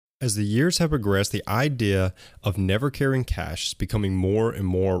As the years have progressed, the idea of never carrying cash is becoming more and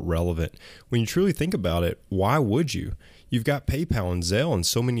more relevant. When you truly think about it, why would you? You've got PayPal and Zelle and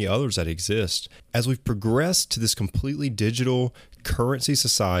so many others that exist. As we've progressed to this completely digital currency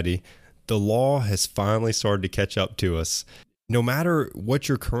society, the law has finally started to catch up to us. No matter what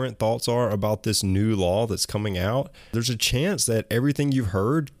your current thoughts are about this new law that's coming out, there's a chance that everything you've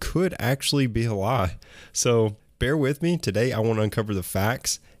heard could actually be a lie. So bear with me. Today I want to uncover the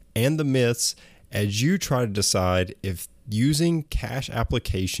facts and the myths as you try to decide if using cash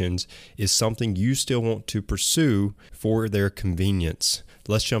applications is something you still want to pursue for their convenience.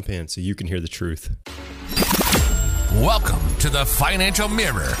 Let's jump in so you can hear the truth. Welcome to the Financial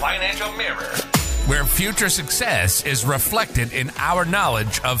Mirror. Where future success is reflected in our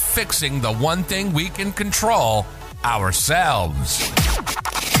knowledge of fixing the one thing we can control, ourselves.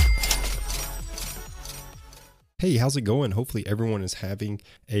 Hey, how's it going? Hopefully everyone is having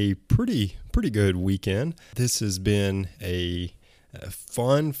a pretty good weekend. This has been a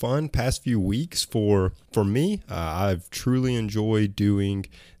fun past few weeks for me. I've truly enjoyed doing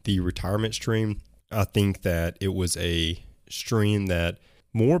the retirement stream. I think that it was a stream that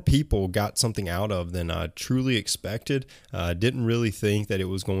more people got something out of than I truly expected. I didn't really think that it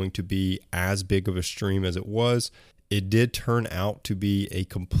was going to be as big of a stream as it was. It did turn out to be a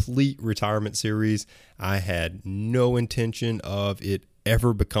complete retirement series. I had no intention of it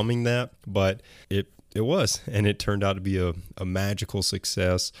ever becoming that, but it was, and it turned out to be a magical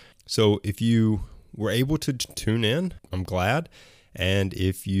success. So if you were able to tune in, I'm glad. And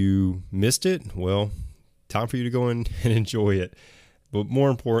if you missed it, well, time for you to go in and enjoy it. But more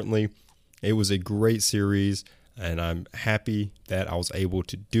importantly, it was a great series, and I'm happy that I was able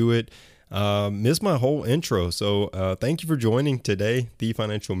to do it. Missed my whole intro, so thank you for joining today, The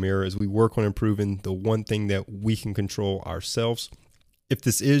Financial Mirror, as we work on improving the one thing that we can control ourselves. If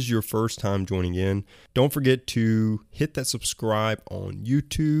this is your first time joining in, don't forget to hit that subscribe on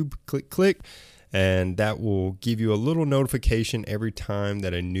YouTube, click, and that will give you a little notification every time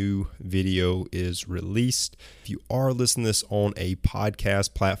that a new video is released. If you are listening to this on a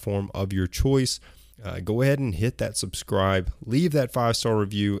podcast platform of your choice, go ahead and hit that subscribe, leave that 5-star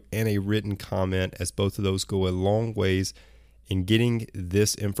review and a written comment, as both of those go a long ways in getting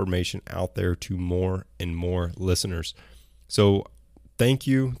this information out there to more and more listeners. So thank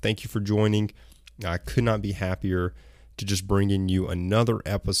you for joining. I could not be happier to just bringing you another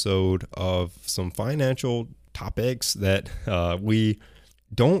episode of some financial topics that we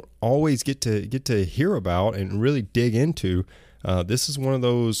don't always get to hear about and really dig into. This is one of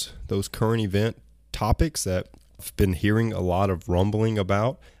those current event topics that I've been hearing a lot of rumbling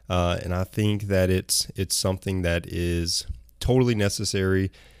about, and I think that it's something that is totally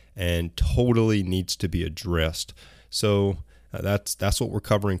necessary and totally needs to be addressed. So that's what we're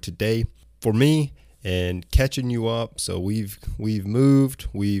covering today. For me, and catching you up. So we've moved,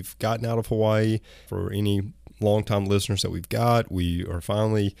 we've gotten out of Hawaii. For any longtime listeners that we've got, we are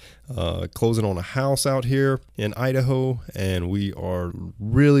finally closing on a house out here in Idaho, and we are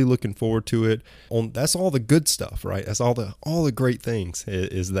really looking forward to it. That's all the good stuff, right? That's all the great things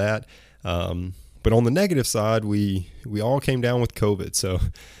is that. But on the negative side, we all came down with COVID, so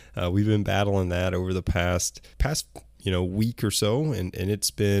we've been battling that over the past week or so, and it's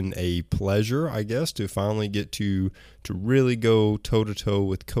been a pleasure, I guess, to finally get to really go toe to toe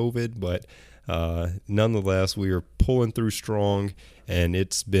with COVID. But nonetheless, we are pulling through strong, and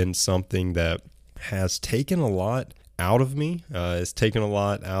it's been something that has taken a lot out of me. It's taken a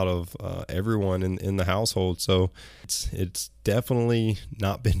lot out of everyone in the household. So it's definitely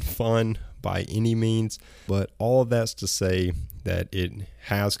not been fun by any means, but all of that's to say that it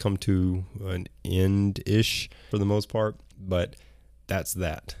has come to an end-ish for the most part, but that's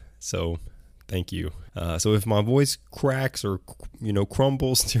that. So thank you. So if my voice cracks or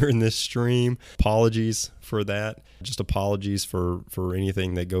crumbles during this stream, apologies for that. Just apologies for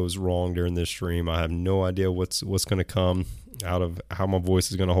anything that goes wrong during this stream. I have no idea what's going to come out of how my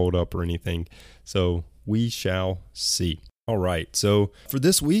voice is going to hold up or anything. So we shall see. All right, so for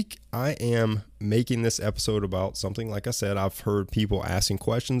this week, I am making this episode about something, like I said, I've heard people asking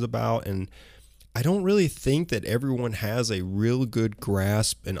questions about, and I don't really think that everyone has a real good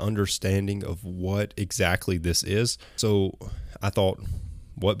grasp and understanding of what exactly this is. So I thought,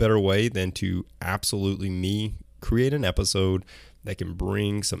 what better way than to absolutely me create an episode that can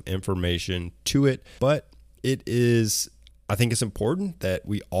bring some information to it. But I think it's important that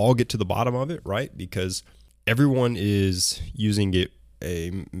we all get to the bottom of it, right? Because everyone is using it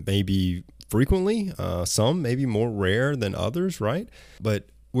maybe frequently, some maybe more rare than others, right? But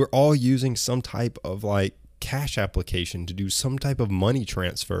we're all using some type of cash application to do some type of money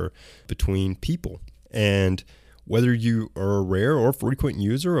transfer between people. And whether you are a rare or frequent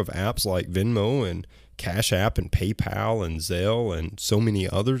user of apps like Venmo and Cash App and PayPal and Zelle and so many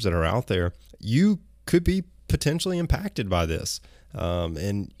others that are out there, you could be potentially impacted by this.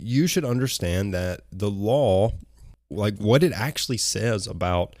 And you should understand that the law, like what it actually says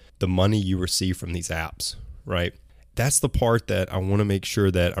about the money you receive from these apps, right? That's the part that I want to make sure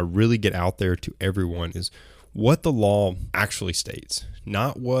that I really get out there to everyone, is what the law actually states,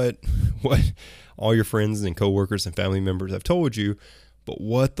 not what all your friends and coworkers and family members have told you, but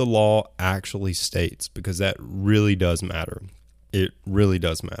what the law actually states, because that really does matter. It really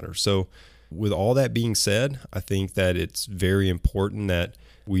does matter. So with all that being said, I think that it's very important that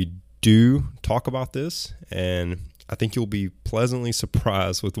we do talk about this, and I think you'll be pleasantly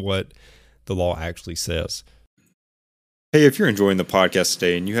surprised with what the law actually says. Hey, if you're enjoying the podcast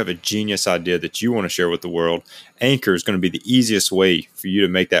today and you have a genius idea that you want to share with the world, Anchor is going to be the easiest way for you to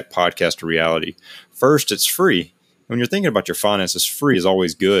make that podcast a reality. First, it's free. When you're thinking about your finances, free is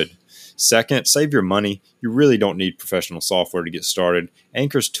always good. Second, save your money. You really don't need professional software to get started.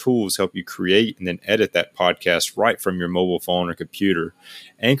 Anchor's tools help you create and then edit that podcast right from your mobile phone or computer.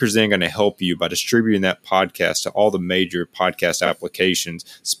 Anchor's then going to help you by distributing that podcast to all the major podcast applications,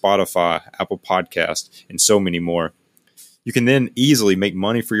 Spotify, Apple Podcasts, and so many more. You can then easily make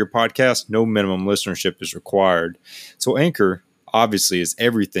money for your podcast. No minimum listenership is required. So Anchor obviously is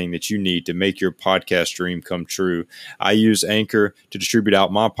everything that you need to make your podcast dream come true. I use Anchor to distribute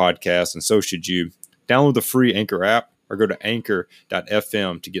out my podcast, and so should you. Download the free Anchor app or go to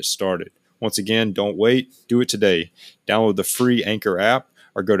anchor.fm to get started. Once again, don't wait. Do it today. Download the free Anchor app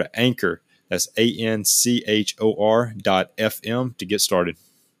or go to Anchor. That's ANCHOR.FM to get started.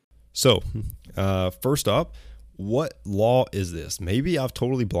 So, first up, what law is this? Maybe I've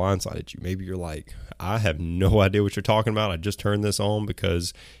totally blindsided you. Maybe you're like, I have no idea what you're talking about. I just turned this on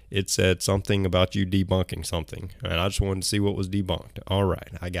because it said something about you debunking something, and I just wanted to see what was debunked. All right,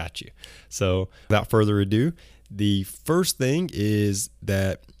 I got you. So without further ado, the first thing is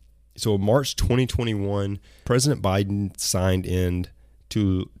that, so in March 2021, President Biden signed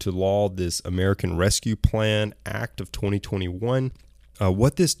into law this American Rescue Plan Act of 2021.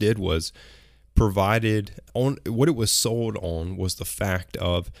 What this did was provided on, what it was sold on was the fact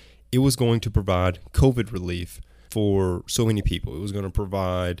of it was going to provide COVID relief for so many people. It was going to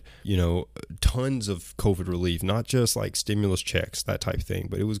provide, tons of COVID relief, not just like stimulus checks, that type of thing,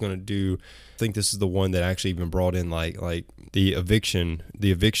 but it was going to do, I think this is the one that actually even brought in like the eviction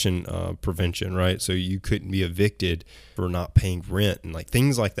prevention, right? So you couldn't be evicted for not paying rent and like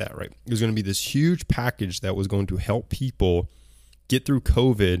things like that, right? It was going to be this huge package that was going to help people get through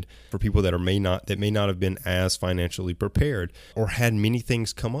COVID for people that may not have been as financially prepared or had many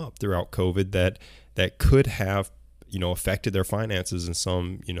things come up throughout COVID that could have, affected their finances in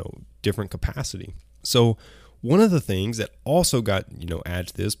some, different capacity. So one of the things that also got, added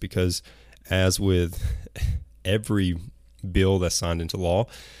to this, because as with every bill that's signed into law,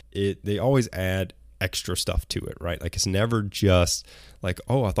 they always add extra stuff to it, right? Like it's never just like,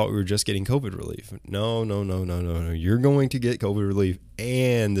 oh, I thought we were just getting COVID relief. No. You're going to get COVID relief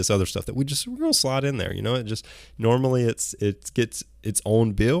and this other stuff that we're going to slide in there. It just normally it gets its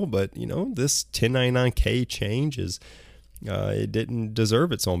own bill, but this 1099K change is it didn't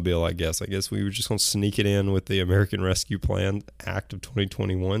deserve its own bill. I guess we were just going to sneak it in with the American Rescue Plan Act of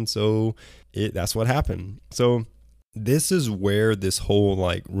 2021. So that's what happened. So this is where this whole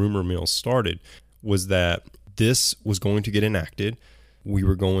like rumor mill started, was that this was going to get enacted. We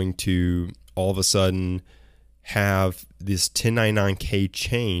were going to all of a sudden have this 1099K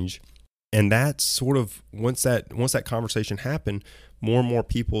change. And that sort of, once that conversation happened, more and more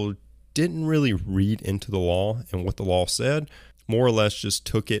people didn't really read into the law and what the law said, more or less just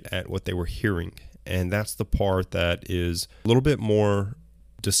took it at what they were hearing. And that's the part that is a little bit more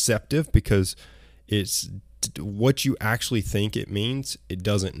deceptive, because it's what you actually think it means, it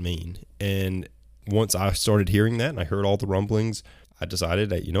doesn't mean. And once I started hearing that and I heard all the rumblings, I decided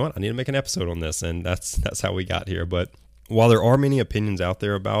that, you know what, I need to make an episode on this. And that's how we got here. But while there are many opinions out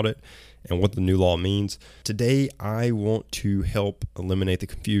there about it and what the new law means, today I want to help eliminate the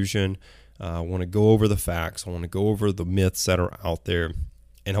confusion. I want to go over the facts. I want to go over the myths that are out there.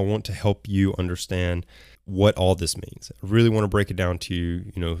 And I want to help you understand what all this means. I really want to break it down to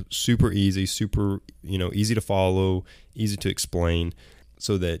you, super easy, easy to follow, easy to explain,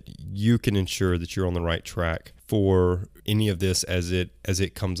 so that you can ensure that you're on the right track for any of this as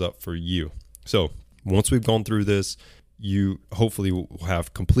it comes up for you. So once we've gone through this, you hopefully will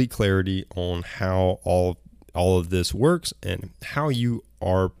have complete clarity on how all of this works and how you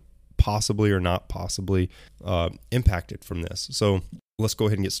are possibly or not possibly impacted from this. So let's go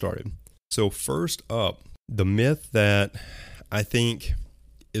ahead and get started. So first up, the myth that I think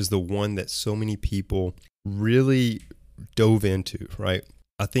is the one that so many people really dove into, right?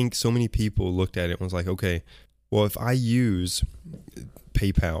 I think so many people looked at it and was like, okay, well, if I use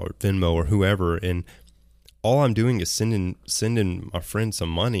PayPal or Venmo or whoever, and all I'm doing is sending my friend some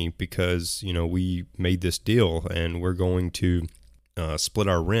money because, we made this deal and we're going to split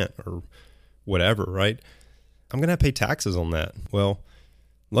our rent or whatever, right? I'm going to have to pay taxes on that. Well,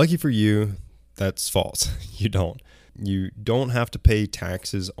 lucky for you, that's false. You don't. You don't have to pay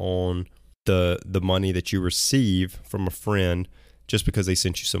taxes on the money that you receive from a friend just because they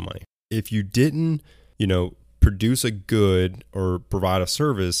sent you some money. If you didn't, produce a good or provide a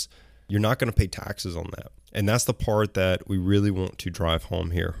service, you're not going to pay taxes on that. And that's the part that we really want to drive home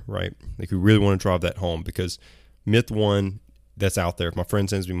here, right? Like we really want to drive that home, because myth one that's out there, if my friend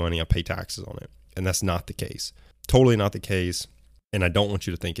sends me money, I pay taxes on it. And that's not the case. Totally not the case. And I don't want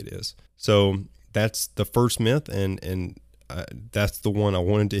you to think it is. So that's the first myth. And that's the one I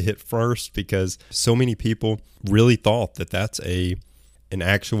wanted to hit first, because so many people really thought that that's an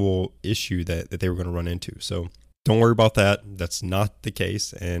actual issue that they were going to run into. So don't worry about that. That's not the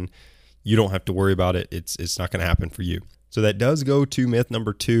case. And you don't have to worry about it. It's not going to happen for you. So that does go to myth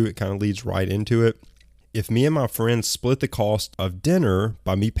number 2. It kind of leads right into it. If me and my friends split the cost of dinner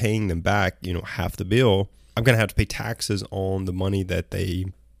by me paying them back, half the bill, I'm going to have to pay taxes on the money that they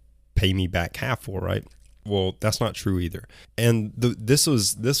pay me back half for, right? Well, that's not true either. And this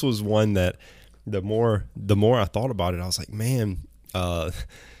was one that the more I thought about it, I was like, man,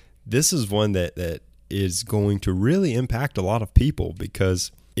 this is one that is going to really impact a lot of people,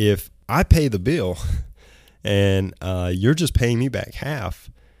 because if I pay the bill and you're just paying me back half,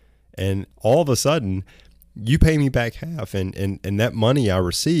 and all of a sudden you pay me back half, and that money I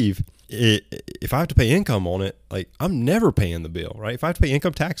receive, if I have to pay income on it, like I'm never paying the bill, right? If I have to pay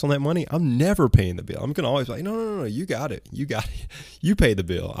income tax on that money, I'm never paying the bill. I'm going to always be like, no, you got it. You pay the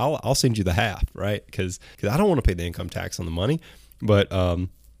bill. I'll send you the half, right? Because I don't want to pay the income tax on the money. But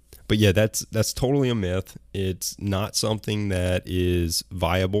yeah, that's totally a myth. It's not something that is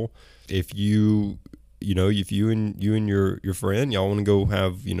viable. If you and your friend, y'all want to go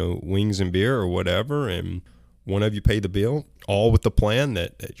have, wings and beer or whatever, and one of you pay the bill, all with the plan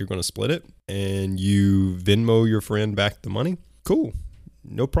that you're going to split it, and you Venmo your friend back the money, cool,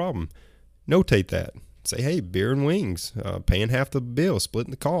 no problem. Notate that. Say, hey, beer and wings, paying half the bill,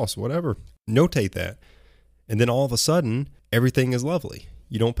 splitting the cost, whatever. Notate that. And then all of a sudden, everything is lovely.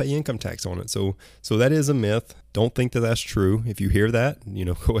 You don't pay income tax on it. So that is a myth. Don't think that that's true. If you hear that,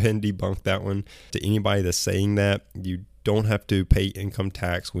 go ahead and debunk that one. To anybody that's saying that, you don't have to pay income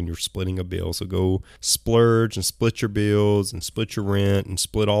tax when you're splitting a bill. So go splurge and split your bills and split your rent and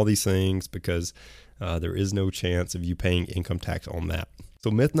split all these things, because there is no chance of you paying income tax on that.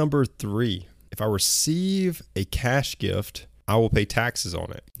 So myth number 3, if I receive a cash gift, I will pay taxes on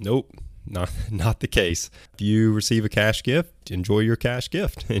it. Nope. Not the case. If you receive a cash gift, enjoy your cash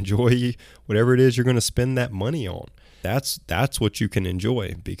gift. Enjoy whatever it is you're going to spend that money on. That's what you can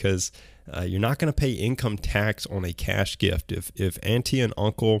enjoy, because you're not going to pay income tax on a cash gift. If auntie and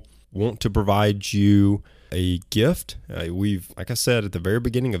uncle want to provide you a gift, like I said at the very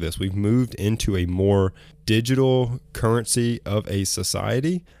beginning of this, we've moved into a more digital currency of a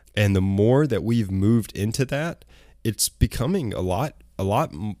society, and the more that we've moved into that, it's becoming a lot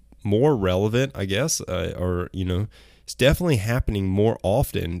more relevant, I guess, it's definitely happening more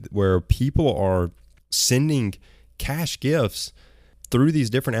often, where people are sending cash gifts through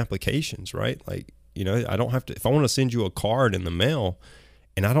these different applications, right? Like, I don't have to, if I want to send you a card in the mail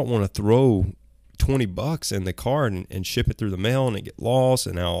and I don't want to throw $20 in the card and ship it through the mail and it get lost,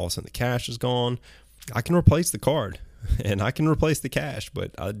 and now all of a sudden the cash is gone, I can replace the card and I can replace the cash,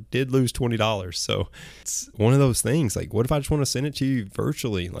 but I did lose $20. So it's one of those things. Like, what if I just want to send it to you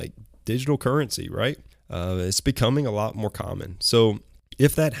virtually, like digital currency, right? It's becoming a lot more common. So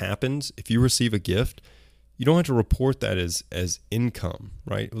if that happens, if you receive a gift, you don't have to report that as income,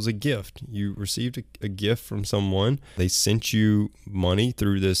 right? It was a gift. You received a gift from someone. They sent you money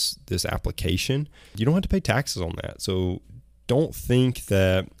through this application. You don't have to pay taxes on that. So don't think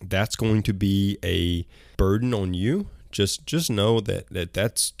that that's going to be a burden on you. Just know that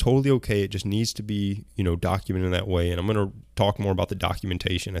that's totally okay. It just needs to be, documented that way. And I'm going to talk more about the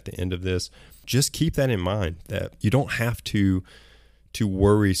documentation at the end of this. Just keep that in mind, that you don't have to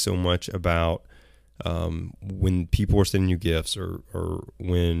worry so much about when people are sending you gifts, or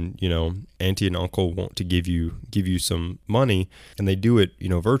when, auntie and uncle want to give you some money and they do it,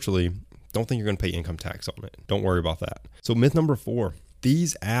 virtually. Don't think you're going to pay income tax on it. Don't worry about that. So myth number 4,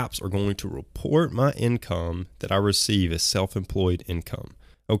 these apps are going to report my income that I receive as self-employed income.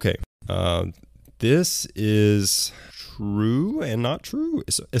 Okay, this is true and not true.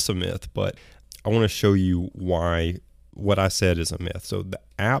 It's a myth, but I want to show you why what I said is a myth. So the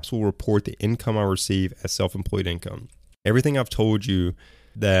apps will report the income I receive as self-employed income. Everything I've told you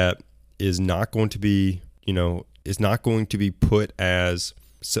that is not going to be, is not going to be put as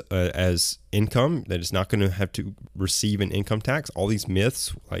income, that it's not going to have to receive an income tax. All these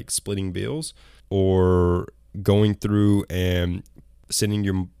myths like splitting bills or going through and sending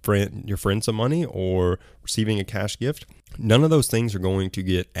your friend some money or receiving a cash gift, none of those things are going to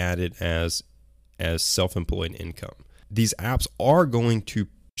get added as self-employed income. These apps are going to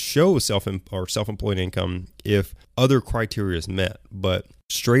show self-employed income if other criteria is met, but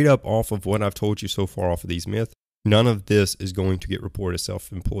straight up off of what I've told you so far off of these myths, none of this is going to get reported as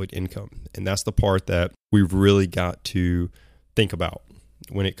self-employed income. And that's the part that we've really got to think about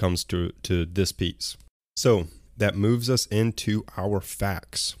when it comes to this piece. So that moves us into our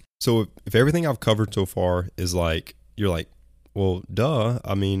facts. So if everything I've covered so far is like, you're like, well, duh.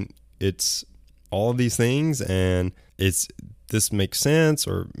 I mean, it's all of these things and this makes sense,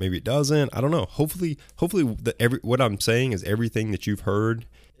 or maybe it doesn't. I don't know. Hopefully what I'm saying is everything that you've heard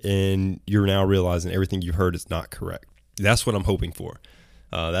and you're now realizing everything you heard is not correct. That's what I'm hoping for.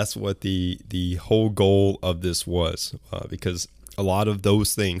 That's what the whole goal of this was, because a lot of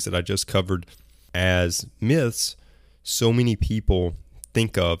those things that I just covered as myths, so many people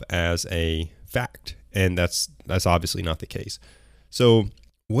think of as a fact, and that's obviously not the case. So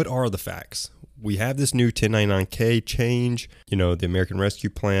what are the facts? We have this new 1099K change. The American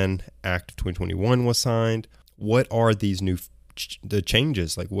Rescue Plan Act of 2021 was signed. What are these the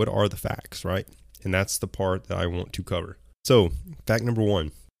changes? Like, what are the facts, right? And that's the part that I want to cover. So fact number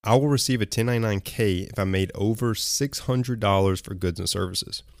 1, I will receive a 1099K if I made over $600 for goods and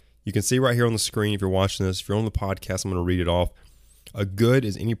services. You can see right here on the screen, if you're watching this, if you're on the podcast, I'm going to read it off. A good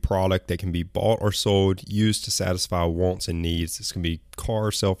is any product that can be bought or sold, used to satisfy wants and needs. This can be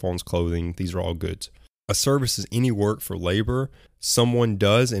cars, cell phones, clothing. These are all goods. A service is any work for labor someone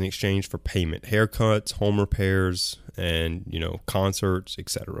does in exchange for payment. Haircuts, home repairs, and concerts,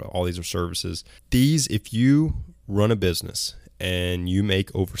 etc. All these are services. These, if you run a business and you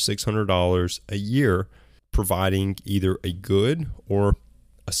make over $600 a year providing either a good or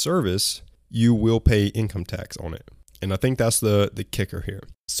a service, you will pay income tax on it. And I think that's the kicker here.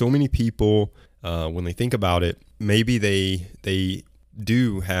 So many people, when they think about it, maybe they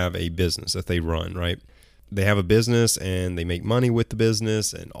do have a business that they run, right? They have a business and they make money with the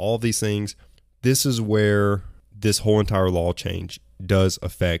business and all these things. This is where this whole entire law change does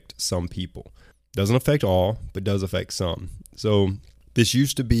affect some people. Doesn't affect all, but does affect some. So this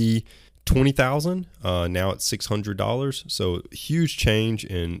used to be $20,000. Now it's $600. So huge change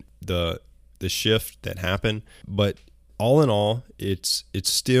in the shift that happened. But all in all, it's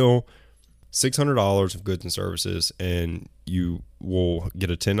still $600 of goods and services, and you will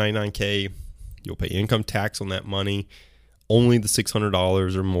get a 1099K. You'll pay income tax on that money, only the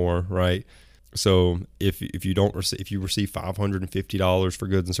 $600 or more, right? So if you receive $550 for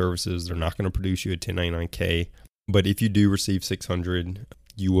goods and services, they're not going to produce you a 1099K. But if you do receive $600,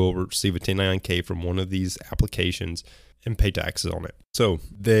 you will receive a 1099K from one of these applications and pay taxes on it. So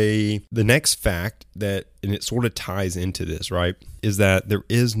the next fact and it sort of ties into this, right, is that there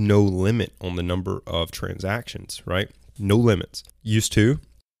is no limit on the number of transactions, right? No limits. Used to,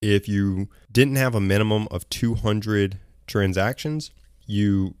 if you didn't have a minimum of 200 transactions,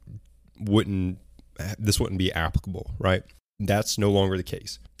 this wouldn't be applicable, right? That's no longer the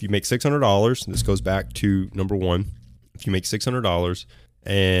case. If you make $600, this goes back to number 1. If you make $600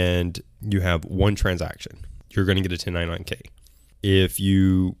 and you have one transaction, you're going to get a 1099K. If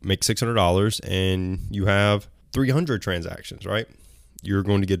you make $600 and you have 300 transactions, right, you're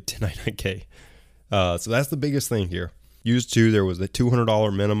going to get a 1099K. So that's the biggest thing here. Used to, there was a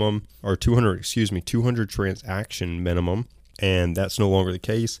 $200 minimum, or 200 transaction minimum, and that's no longer the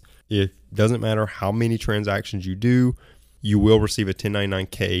case. It doesn't matter how many transactions you do, you will receive a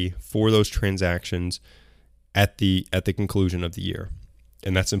 1099K for those transactions at the conclusion of the year.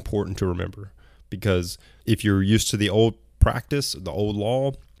 And that's important to remember, because if you're used to the old practice, the old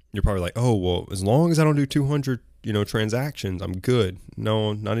law, you're probably like, oh, well, as long as I don't do 200, transactions, I'm good.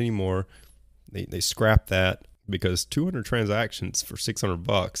 No, not anymore. They scrapped that because 200 transactions for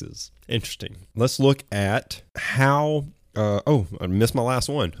 $600 is interesting. Let's look at how, I missed my last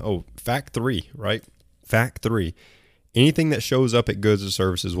one. Fact 3, right? Fact 3. Anything that shows up at goods or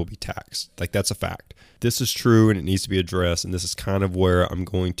services will be taxed. Like, that's a fact. This is true and it needs to be addressed. And this is kind of where I'm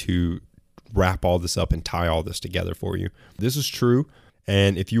going to wrap all this up and tie all this together for you. This is true.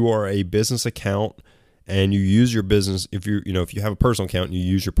 And if you are a business account and you use your business, if you have a personal account and you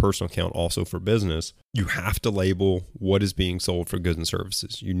use your personal account also for business, you have to label what is being sold for goods and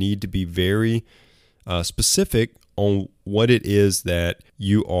services. You need to be very specific on what it is that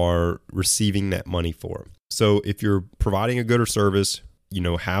you are receiving that money for. So if you're providing a good or service,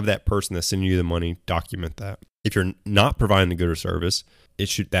 have that person that's sending you the money document that. If you're not providing the good or service,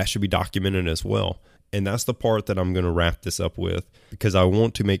 that should be documented as well. And that's the part that I'm going to wrap this up with, because I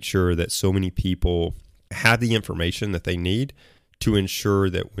want to make sure that so many people have the information that they need to ensure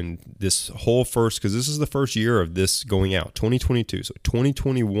that when this whole because this is the first year of this going out, 2022. So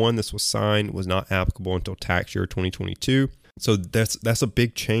 2021, this was signed, was not applicable until tax year 2022. So that's a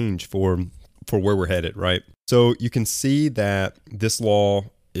big change for where we're headed, right? So you can see that this law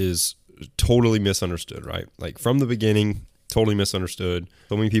is totally misunderstood, right? Like from the beginning, totally misunderstood.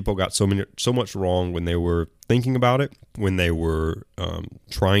 So many people got so much wrong when they were thinking about it, when they were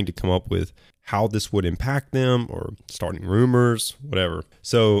trying to come up with how this would impact them or starting rumors, whatever.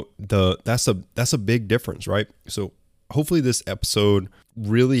 So that's a big difference, right? So hopefully this episode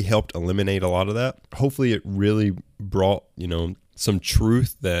really helped eliminate a lot of that. Hopefully it really brought, some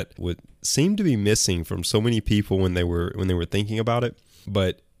truth that would seem to be missing from so many people when they were thinking about it.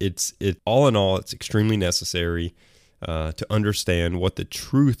 But it's all in all, it's extremely necessary to understand what the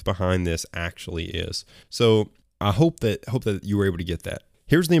truth behind this actually is. So I hope that you were able to get that.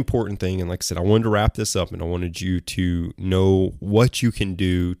 Here's the important thing, and like I said, I wanted to wrap this up, and I wanted you to know what you can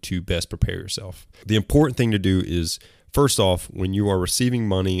do to best prepare yourself. The important thing to do is, first off, when you are receiving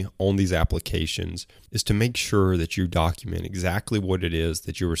money on these applications, is to make sure that you document exactly what it is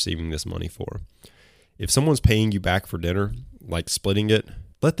that you're receiving this money for. If someone's paying you back for dinner, like splitting it,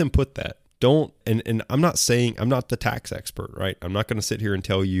 let them put that. Don't, and I'm not the tax expert, right? I'm not going to sit here and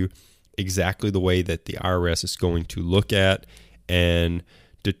tell you exactly the way that the IRS is going to look at and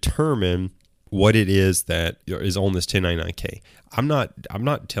determine what it is that is on this 1099-K. I'm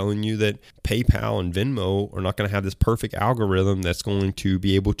not telling you that PayPal and Venmo are not going to have this perfect algorithm that's going to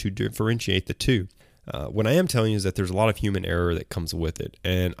be able to differentiate the two. What I am telling you is that there's a lot of human error that comes with it,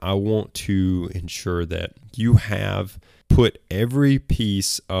 and I want to ensure that you have put every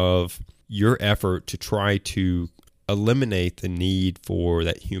piece of your effort to try to eliminate the need for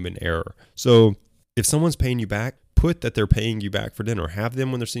that human error. So if someone's paying you back, put that they're paying you back for dinner. Have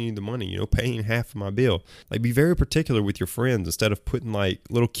them when they're sending you the money, paying half of my bill. Like, be very particular with your friends instead of putting like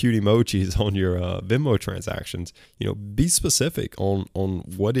little cute emojis on your Venmo transactions. Be specific on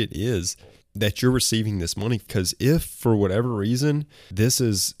what it is that you're receiving this money, because if for whatever reason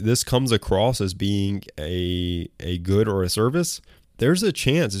this comes across as being a good or a service, there's a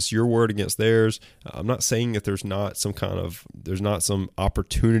chance it's your word against theirs. I'm not saying that there's not some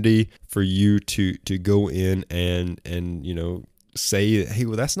opportunity for you to go in and say, hey,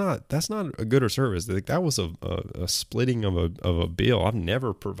 well, that's not a good or service. Like, that was a splitting of a bill. I've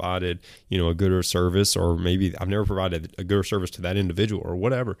never provided a good or service, or maybe I've never provided a good or service to that individual or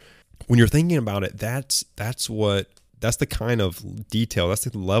whatever. When you're thinking about it, that's the kind of detail, that's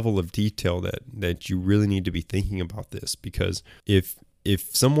the level of detail that you really need to be thinking about this. Because if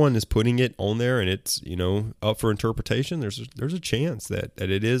someone is putting it on there and it's, up for interpretation, there's a chance that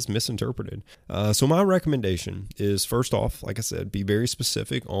it is misinterpreted. So my recommendation is, first off, like I said, be very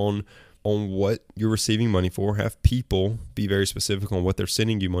specific on what you're receiving money for. Have people be very specific on what they're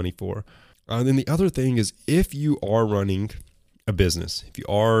sending you money for. Then the other thing is, if you are running a business, if you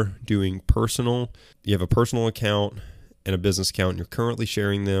are doing you have a personal account and a business account, and you're currently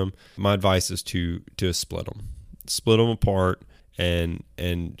sharing them, my advice is to split them apart, and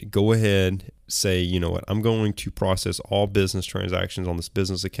go ahead, say, you know what, I'm going to process all business transactions on this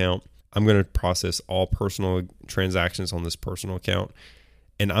business account. I'm going to process all personal transactions on this personal account,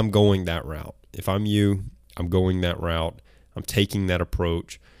 and I'm going that route. If I'm you, I'm going that route. I'm taking that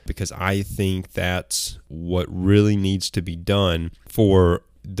approach, because I think that's what really needs to be done for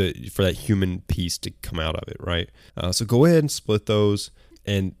that human piece to come out of it, right? So go ahead and split those,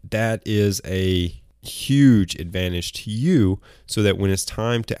 and that is a huge advantage to you, so that when it's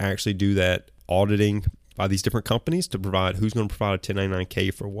time to actually do that auditing by these different companies to provide who's going to provide a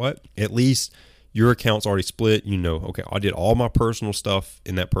 1099-K for what, at least your account's already split. Okay, I did all my personal stuff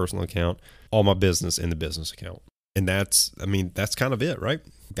in that personal account, all my business in the business account. And that's kind of it, right?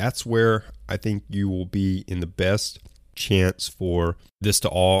 That's where I think you will be in the best chance for this to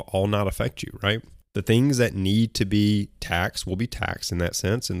all not affect you, right? The things that need to be taxed will be taxed in that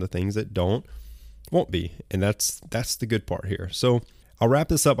sense, and the things that don't won't be. And that's the good part here. So I'll wrap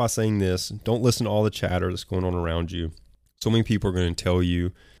this up by saying this: don't listen to all the chatter that's going on around you. So many people are going to tell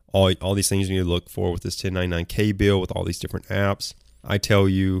you all these things you need to look for with this 1099-K bill, with all these different apps. I tell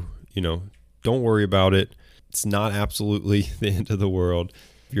you, don't worry about it. It's not absolutely the end of the world.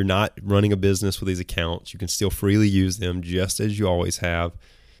 If you're not running a business with these accounts, you can still freely use them just as you always have.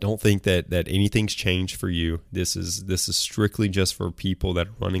 Don't think that anything's changed for you. This is strictly just for people that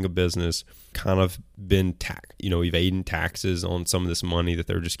are running a business, kind of been evading taxes on some of this money that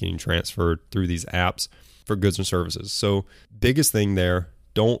they're just getting transferred through these apps for goods and services. So biggest thing there,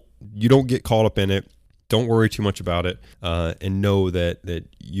 you don't get caught up in it. Don't worry too much about it, and know that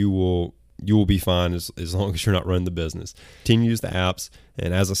you will be fine as long as you're not running the business. Continue to use the apps.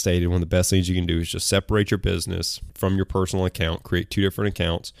 And as I stated, one of the best things you can do is just separate your business from your personal account, create 2 different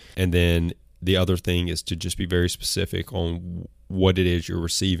accounts. And then the other thing is to just be very specific on what it is you're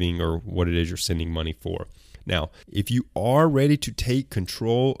receiving or what it is you're sending money for. Now, if you are ready to take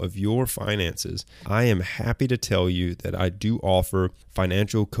control of your finances, I am happy to tell you that I do offer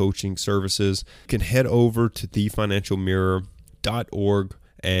financial coaching services. You can head over to thefinancialmirror.org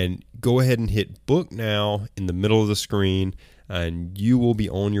and go ahead and hit book now in the middle of the screen, and you will be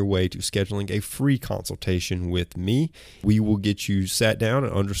on your way to scheduling a free consultation with me. We will get you sat down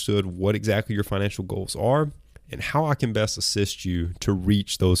and understood what exactly your financial goals are and how I can best assist you to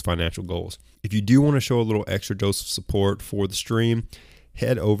reach those financial goals. If you do want to show a little extra dose of support for the stream,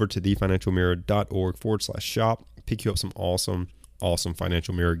 head over to thefinancialmirror.org/shop. Pick you up some awesome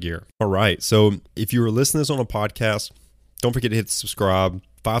Financial Mirror gear. All right. So if you were listening to this on a podcast, don't forget to hit subscribe,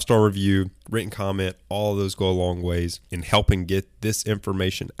 5-star review, written comment. All of those go a long ways in helping get this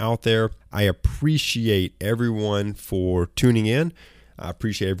information out there. I appreciate everyone for tuning in. I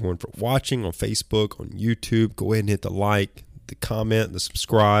appreciate everyone for watching on Facebook, on YouTube. Go ahead and hit the like, the comment, the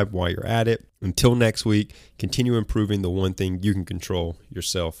subscribe while you're at it. Until next week, continue improving the one thing you can control,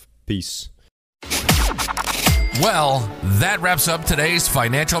 yourself. Peace. Well, that wraps up today's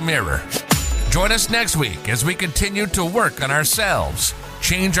Financial Mirror. Join us next week as we continue to work on ourselves,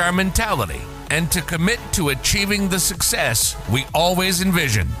 change our mentality, and to commit to achieving the success we always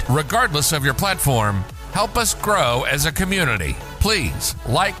envisioned. Regardless of your platform, help us grow as a community. Please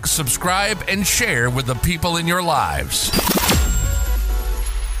like, subscribe, and share with the people in your lives.